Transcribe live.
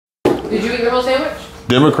Did you eat your whole sandwich?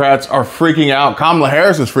 Democrats are freaking out. Kamala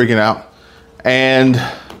Harris is freaking out. And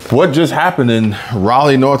what just happened in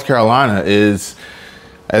Raleigh, North Carolina is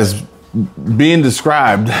as being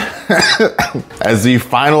described as the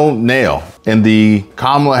final nail in the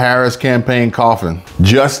Kamala Harris campaign coffin.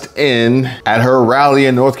 Just in at her rally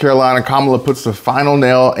in North Carolina, Kamala puts the final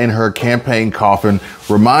nail in her campaign coffin,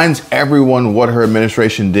 reminds everyone what her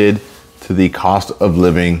administration did to the cost of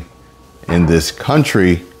living in this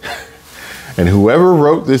country. And whoever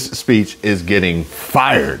wrote this speech is getting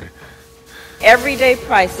fired. Everyday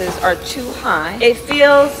prices are too high. It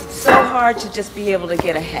feels so hard to just be able to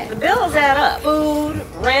get ahead. The bills add up. Food,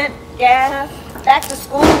 rent, gas, back to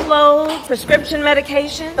school clothes, prescription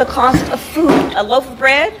medication, the cost of food. A loaf of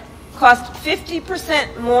bread costs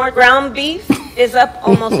 50% more. Ground beef is up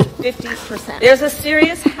almost 50%. There's a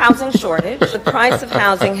serious housing shortage. The price of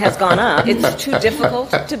housing has gone up. It's too difficult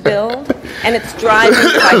to build, and it's driving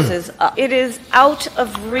prices up. It is out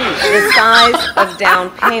of reach. The size of down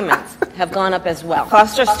payments have gone up as well.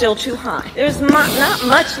 Costs are still too high. There's not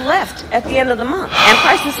much left at the end of the month, and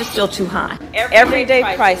prices are still too high.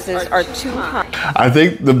 Everyday prices are too high. I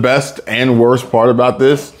think the best and worst part about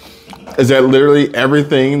this is that literally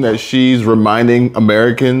everything that she's reminding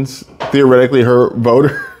Americans, theoretically her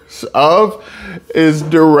voters, of is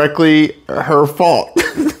directly her fault.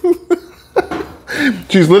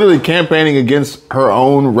 She's literally campaigning against her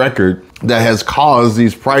own record that has caused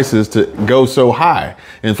these prices to go so high,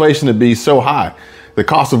 inflation to be so high, the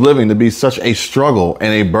cost of living to be such a struggle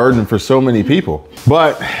and a burden for so many people.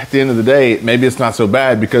 But at the end of the day, maybe it's not so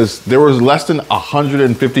bad because there was less than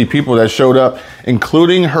 150 people that showed up,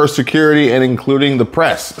 including her security and including the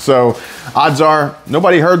press. So odds are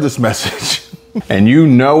nobody heard this message. And you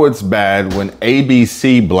know it's bad when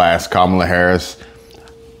ABC blasts Kamala Harris.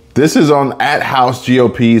 This is on @House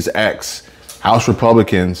GOP's X, House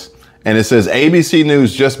Republicans. And it says ABC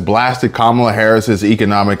News just blasted Kamala Harris's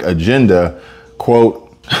economic agenda.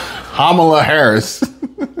 Quote, Kamala Harris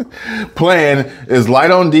plan is light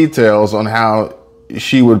on details on how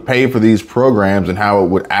she would pay for these programs and how it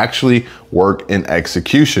would actually work in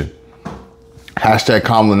execution. Hashtag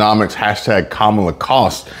Kamalanomics, hashtag Kamala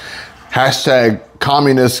cost, hashtag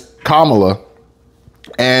communist Kamala.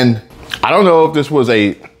 And I don't know if this was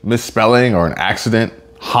a misspelling or an accident,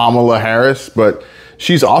 Kamala Harris, but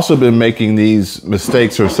she's also been making these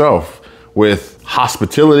mistakes herself with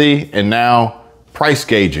hospitality and now price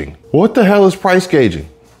gauging. What the hell is price gauging?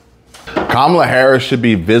 Kamala Harris should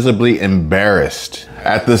be visibly embarrassed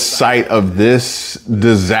at the sight of this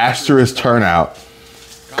disastrous turnout.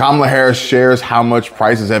 Kamala Harris shares how much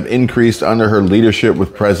prices have increased under her leadership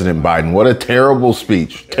with President Biden. What a terrible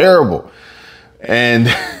speech, terrible.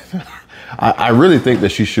 And I really think that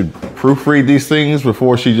she should proofread these things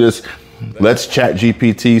before she just lets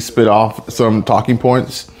ChatGPT spit off some talking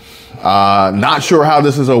points. Not sure how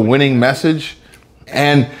this is a winning message.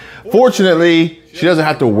 And fortunately, she doesn't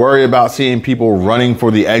have to worry about seeing people running for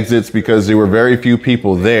the exits because there were very few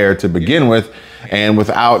people there to begin with. And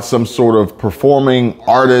without some sort of performing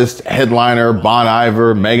artist, headliner, Bon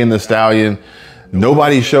Iver, Megan Thee Stallion,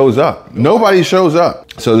 nobody shows up. Nobody shows up.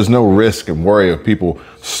 So there's no risk and worry of people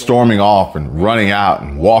storming off and running out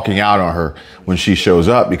and walking out on her when she shows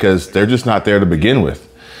up because they're just not there to begin with.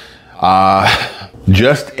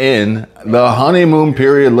 Just in, the honeymoon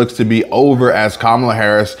period looks to be over as Kamala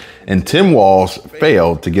Harris and Tim Walz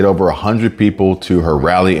failed to get over 100 people to her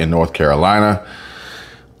rally in North Carolina.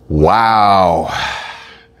 Wow.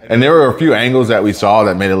 And there were a few angles that we saw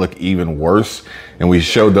that made it look even worse. And we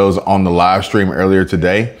showed those on the live stream earlier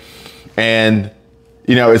today. And,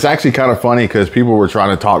 you know, it's actually kind of funny because people were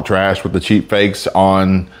trying to talk trash with the cheap fakes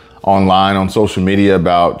online on social media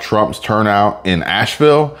about Trump's turnout in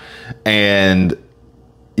Asheville. And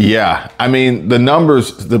yeah, I mean, the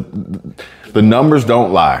numbers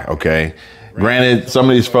don't lie, okay? Granted, some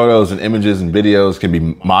of these photos and images and videos can be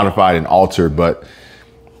modified and altered, but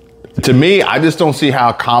to me, I just don't see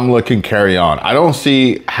how Kamala can carry on. I don't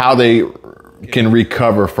see how they can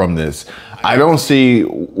recover from this. I don't see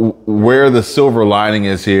where the silver lining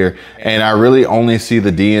is here. And I really only see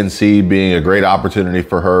the DNC being a great opportunity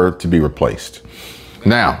for her to be replaced.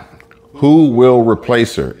 Now, who will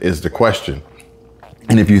replace her is the question.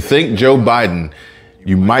 And if you think Joe Biden,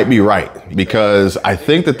 you might be right, because I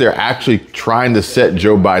think that they're actually trying to set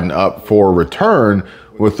Joe Biden up for return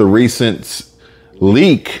with the recent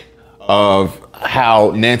leak of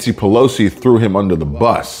how Nancy Pelosi threw him under the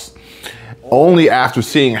bus. Only after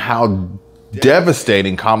seeing how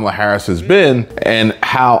devastating Kamala Harris has been and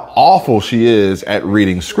how awful she is at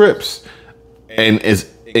reading scripts and is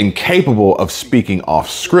incapable of speaking off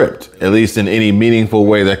script, at least in any meaningful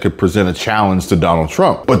way that could present a challenge to Donald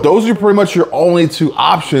Trump. But those are pretty much your only two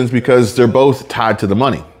options because they're both tied to the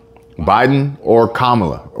money. Biden or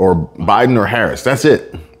Kamala, or Biden or Harris. That's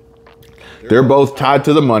it. They're both tied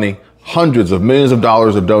to the money. Hundreds of millions of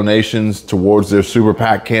dollars of donations towards their super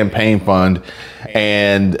PAC campaign fund.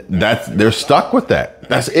 And they're stuck with that.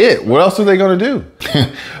 That's it. What else are they going to do?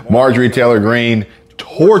 Marjorie Taylor Greene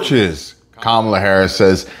torches Kamala Harris,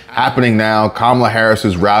 says happening now. Kamala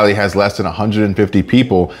Harris's rally has less than 150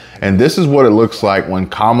 people. And this is what it looks like when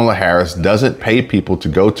Kamala Harris doesn't pay people to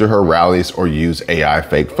go to her rallies or use AI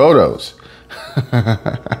fake photos.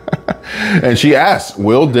 And she asks,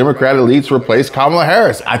 will Democrat elites replace Kamala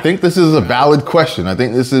Harris? I think this is a valid question. I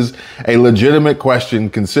think this is a legitimate question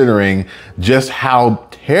considering just how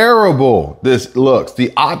terrible this looks.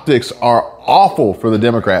 The optics are awful for the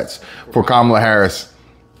Democrats, for Kamala Harris.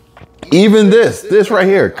 Even this right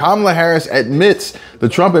here, Kamala Harris admits the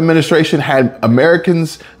Trump administration had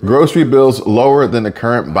Americans' grocery bills lower than the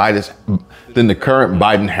current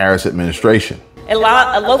Biden-Harris administration. A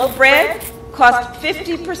loaf of bread costs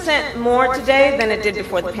 50% more today than it did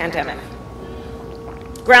before the pandemic.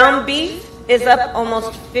 Ground beef is up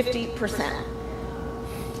almost 50%.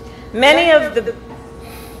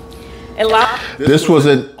 This was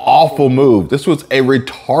an awful move. This was a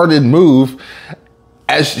retarded move.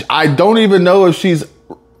 I don't even know if she's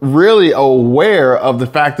really aware of the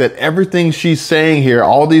fact that everything she's saying here,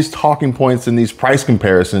 all these talking points and these price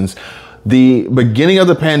comparisons, the beginning of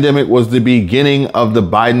the pandemic was the beginning of the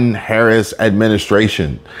Biden-Harris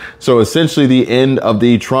administration. So essentially the end of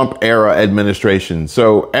the Trump era administration.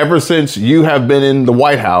 So ever since you have been in the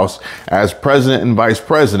White House as president and vice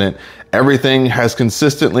president, everything has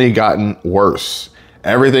consistently gotten worse.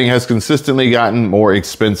 Everything has consistently gotten more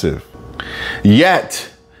expensive. Yet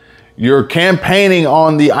you're campaigning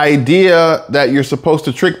on the idea that you're supposed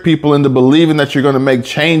to trick people into believing that you're going to make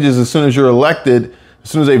changes as soon as you're elected, as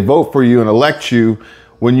soon as they vote for you and elect you,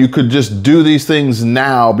 when you could just do these things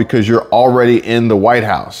now because you're already in the White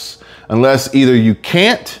House. Unless either you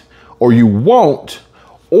can't or you won't,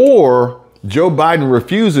 or Joe Biden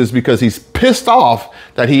refuses because he's pissed off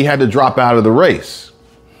that he had to drop out of the race.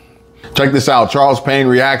 Check this out. Charles Payne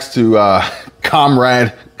reacts to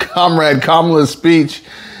Comrade Kamala's speech.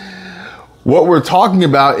 What we're talking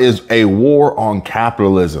about is a war on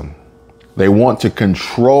capitalism. They want to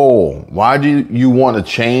control. Why do you want to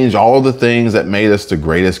change all the things that made us the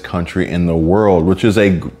greatest country in the world? Which is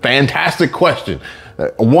a fantastic question.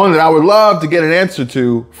 One that I would love to get an answer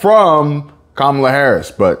to from Kamala Harris,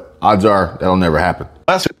 but odds are that'll never happen.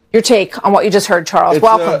 Your take on what you just heard, Charles.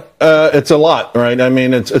 Welcome. It's a lot, right? I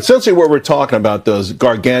mean, it's essentially what we're talking about, those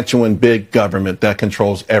gargantuan big government that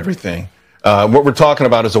controls everything. What we're talking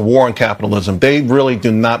about is a war on capitalism. They really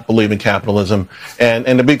do not believe in capitalism. And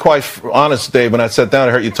to be quite honest, Dave, when I sat down,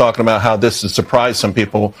 I heard you talking about how this has surprised some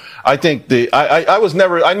people. I think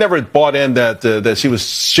I never bought in that she was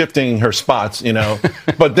shifting her spots, you know,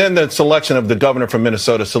 but then the selection of the governor from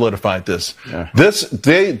Minnesota solidified this. Yeah.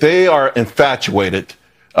 They are infatuated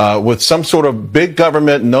with some sort of big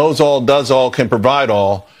government, knows all, does all, can provide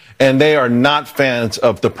all. And they are not fans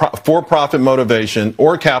of the for-profit motivation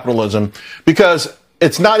or capitalism because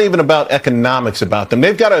it's not even about economics about them.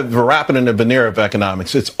 They've got to wrap it in the veneer of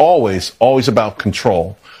economics. It's always about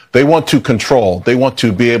control. They want to control. They want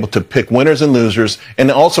to be able to pick winners and losers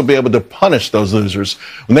and also be able to punish those losers.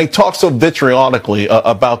 When they talk so vitriolically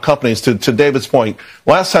about companies, to David's point,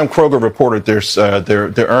 last time Kroger reported their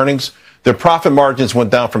earnings, their profit margins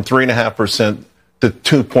went down from 3.5% to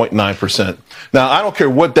 2.9%. Now, I don't care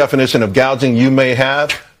what definition of gouging you may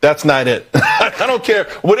have. That's not it. I don't care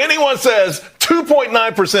what anyone says.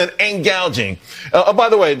 2.9% ain't gouging. By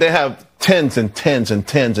the way, they have tens and tens and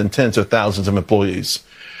tens and tens of thousands of employees.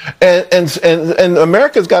 And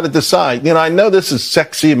America's got to decide. You know, I know this is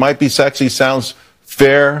sexy. It might be sexy. Sounds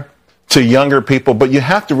fair to younger people. But you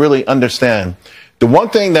have to really understand. The one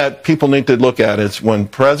thing that people need to look at is when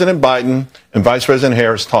President Biden and Vice President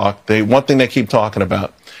Harris talk, one thing they keep talking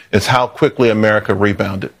about is how quickly America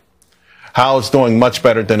rebounded, how it's doing much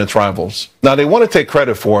better than its rivals. Now, they want to take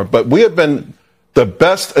credit for it, but we have been the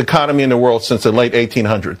best economy in the world since the late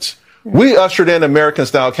 1800s. We ushered in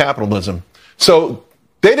American-style capitalism. So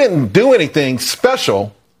they didn't do anything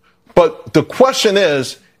special, but the question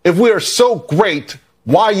is, if we are so great,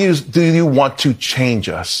 why do you want to change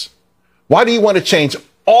us? Why do you want to change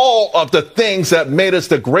all of the things that made us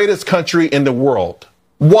the greatest country in the world?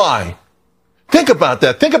 Why? Think about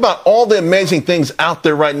that. Think about all the amazing things out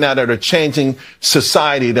there right now that are changing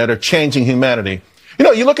society, that are changing humanity. You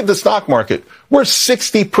know, you look at the stock market. We're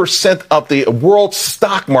 60% of the world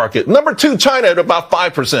stock market. Number 2, China at about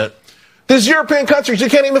 5%. These European countries, you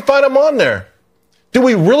can't even find them on there. Do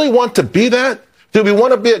we really want to be that? Do we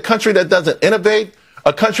want to be a country that doesn't innovate?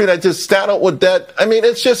 A country that just saddled with debt? I mean,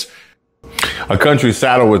 it's just... A country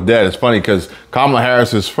saddled with debt. It's funny because Kamala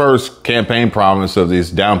Harris's first campaign promise of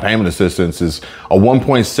these down payment assistance is a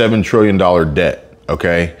 $1.7 trillion debt,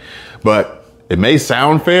 okay? But it may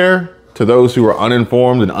sound fair to those who are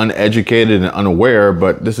uninformed and uneducated and unaware,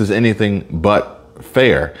 but this is anything but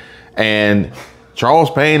fair. And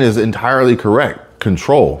Charles Payne is entirely correct.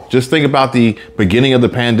 Control. Just think about the beginning of the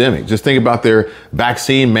pandemic. Just think about their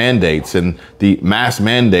vaccine mandates and the mask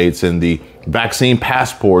mandates and the vaccine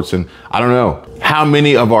passports. And I don't know how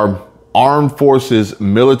many of our armed forces,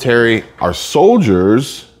 military, our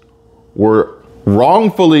soldiers were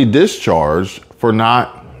wrongfully discharged for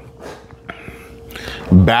not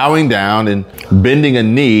bowing down and bending a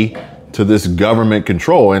knee to this government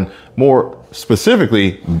control. And more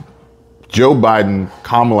specifically, Joe Biden,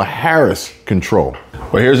 Kamala Harris control.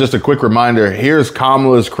 But here's just a quick reminder. Here's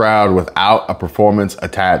Kamala's crowd without a performance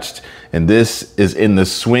attached. And this is in the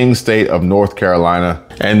swing state of North Carolina.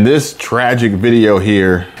 And this tragic video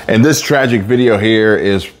here,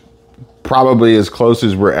 is probably as close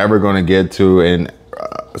as we're ever going to get to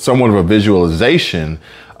somewhat of a visualization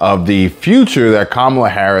of the future that Kamala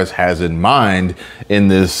Harris has in mind in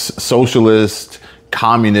this socialist,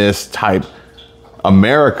 communist type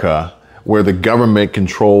America, where the government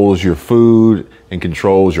controls your food and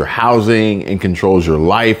controls your housing and controls your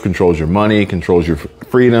life, controls your money, controls your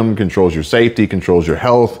freedom, controls your safety, controls your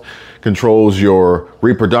health, controls your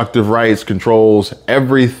reproductive rights, controls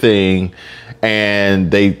everything.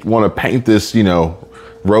 And they want to paint this, you know,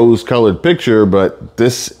 rose-colored picture, but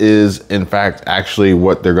this is in fact actually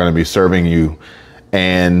what they're going to be serving you.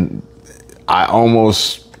 And I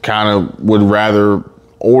almost kind of would rather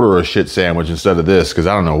order a shit sandwich instead of this, because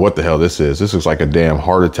I don't know what the hell this is. This looks like a damn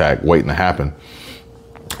heart attack waiting to happen.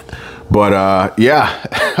 But yeah.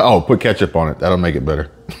 Oh, put ketchup on it. That'll make it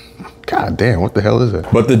better. God damn, what the hell is it?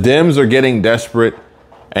 But the Dems are getting desperate,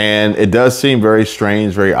 and it does seem very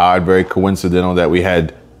strange, very odd, very coincidental that we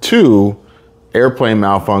had 2 airplane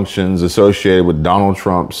malfunctions associated with Donald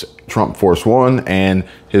Trump's Trump Force 1 and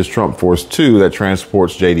his Trump Force 2 that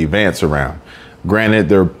transports JD Vance around. Granted,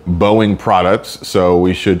 they're Boeing products, so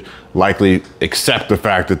we should likely accept the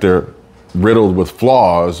fact that they're riddled with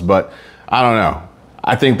flaws, but I don't know.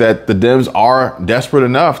 I think that the Dems are desperate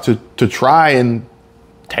enough to try and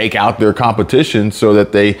take out their competition so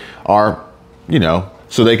that they are, you know,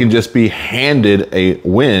 so they can just be handed a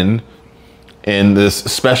win in this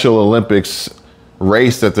Special Olympics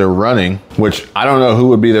race that they're running, which I don't know who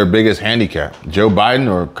would be their biggest handicap, Joe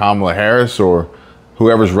Biden or Kamala Harris or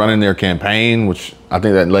whoever's running their campaign, which I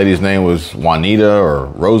think that lady's name was Juanita or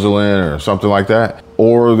Rosalind or something like that,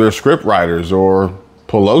 or their script writers or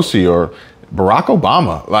Pelosi or Barack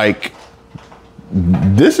Obama. Like,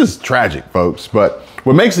 this is tragic, folks. But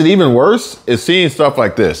what makes it even worse is seeing stuff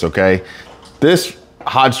like this, okay? This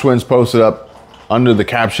Hodge Twins posted up under the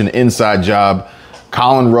caption, "Inside Job."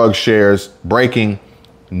 Colin Rugg shares, breaking,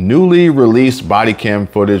 newly released body cam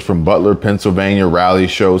footage from Butler, Pennsylvania rally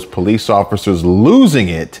shows police officers losing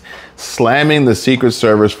it, slamming the Secret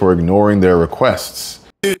Service for ignoring their requests.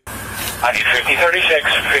 I need 5036,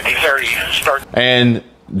 5030, start. And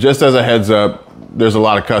just as a heads up, there's a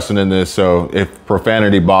lot of cussing in this, so if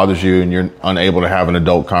profanity bothers you and you're unable to have an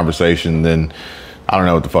adult conversation, then I don't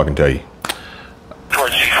know what to fucking tell you.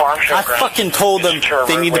 I fucking told them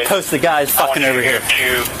they need to post the guys fucking over here.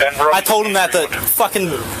 I told them that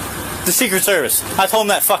the Secret Service. I told them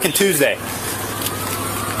that fucking Tuesday.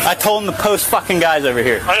 I told them to post fucking guys over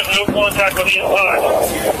here. I have no contact with the inside.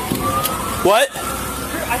 What?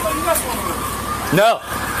 I thought you guys were. No,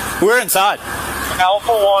 we're inside.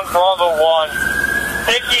 Alpha 1, Bravo 1.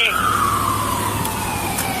 Hickey.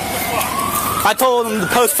 I told them to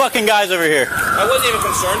post fucking guys over here. I wasn't even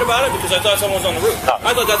concerned about it because I thought someone was on the roof. No.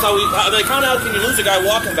 I thought that's how we. Like, how can you lose a guy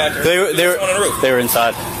walking back here? They were on the roof. They were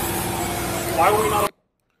inside. Why were we not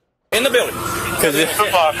in the building?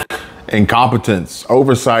 Because incompetence,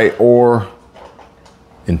 oversight, or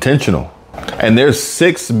intentional. And there's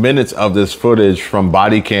 6 minutes of this footage from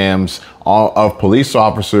body cams of police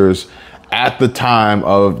officers at the time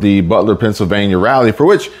of the Butler, Pennsylvania rally, for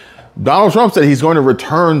which Donald Trump said he's going to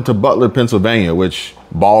return to Butler, Pennsylvania, which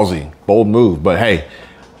ballsy, bold move. But hey,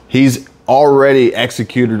 he's already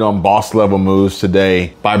executed on boss level moves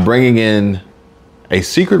today by bringing in a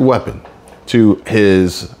secret weapon to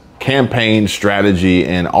his campaign strategy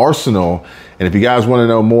and arsenal. And if you guys want to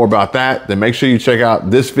know more about that, then make sure you check out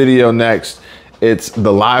this video next. It's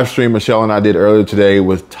the live stream Michelle and I did earlier today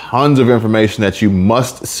with tons of information that you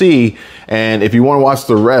must see. And if you want to watch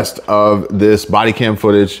the rest of this body cam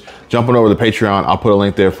footage, jump on over to Patreon. I'll put a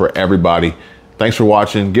link there for everybody. Thanks for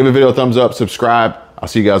watching. Give the video a thumbs up, subscribe. I'll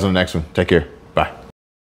see you guys on the next one. Take care.